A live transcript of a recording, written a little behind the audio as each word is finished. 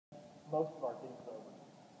most of our team's over.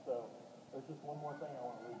 So there's just one more thing I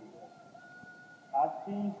want to leave you with. I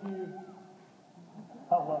teased you.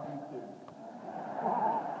 I love you too.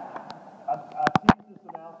 I teased this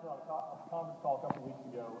announcement on a conference call a couple weeks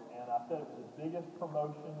ago, and I said it was the biggest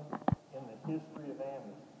promotion in the history of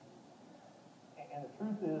Ambit. And the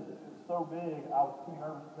truth is, it was so big, I was too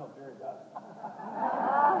nervous to tell Jerry about it.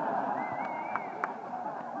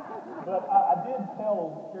 But I did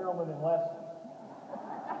tell Carolyn in lessons.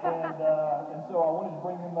 And so I wanted to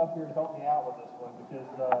bring him up here to help me out with this one, because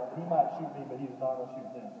he might shoot me, but he's not going to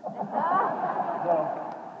shoot them. So,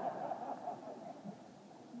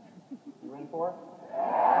 you ready for it?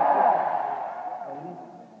 Ladies?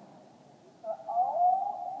 For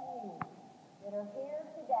all of you that are here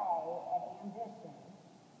today at Ambition,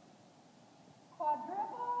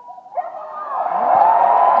 Quadruple Triple!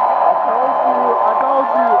 I told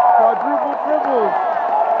you, quadruple triples.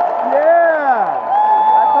 Yeah,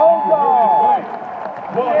 I told y'all.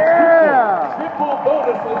 Yeah. Triple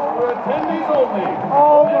bonuses for attendees only.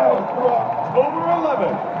 Oh now my through October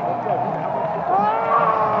 11th.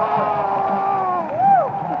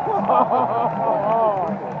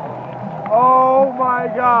 Oh my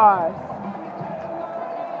gosh.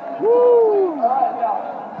 Woo. All right, now,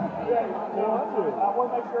 I want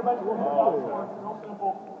to make sure everybody's working out. It's real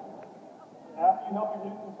simple. After you help your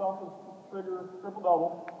new consultants trigger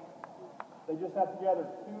triple-double, they just have to gather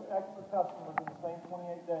 2 extra customers in the same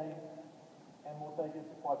 28 days, and we'll take it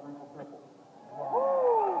to quadruple triple.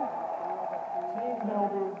 Team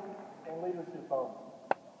builder and leadership bonus.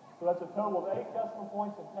 So that's a total of 8 customer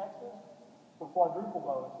points in Texas for quadruple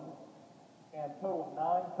bonuses, and a total of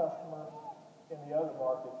 9 customers in the other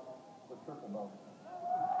markets for triple bonuses.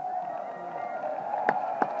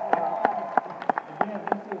 Again,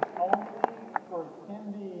 this is only for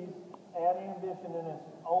attendees at Ambition, and it's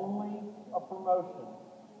only a promotion.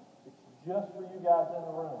 It's just for you guys in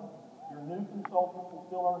the room. Your new consultants will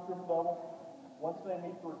still earn triple-double. Once they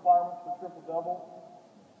meet the requirements for triple-double,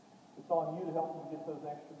 it's on you to help them get those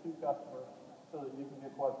extra 2 customers so that you can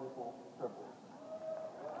get quadruple triple.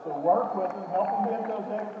 So work with them, help them get those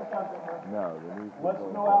extra customers. No, let's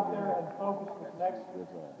go out there and focus this next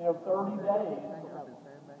 30 days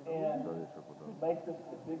and make this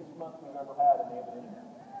the biggest month we've ever had in the Ambit.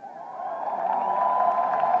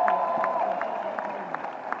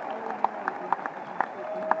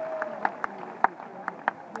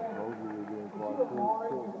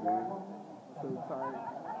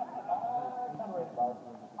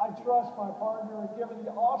 I trust my partner, given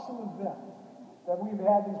the awesome event that we've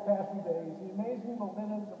had these past few days, the amazing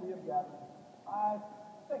momentum that we have gotten. I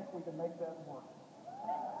think we can make that work.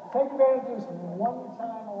 Take advantage of this one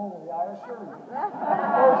time only, I assure you.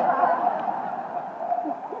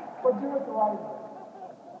 But do it the right way.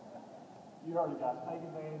 You heard it, guys. Take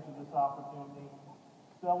advantage of this opportunity.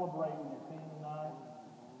 Celebrate with your team tonight.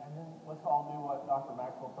 And then let's all do what Dr.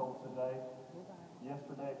 Maxwell told us today.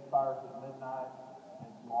 Yesterday expires at midnight, and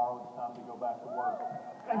tomorrow it's time to go back to work.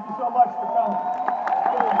 Thank you so much for coming.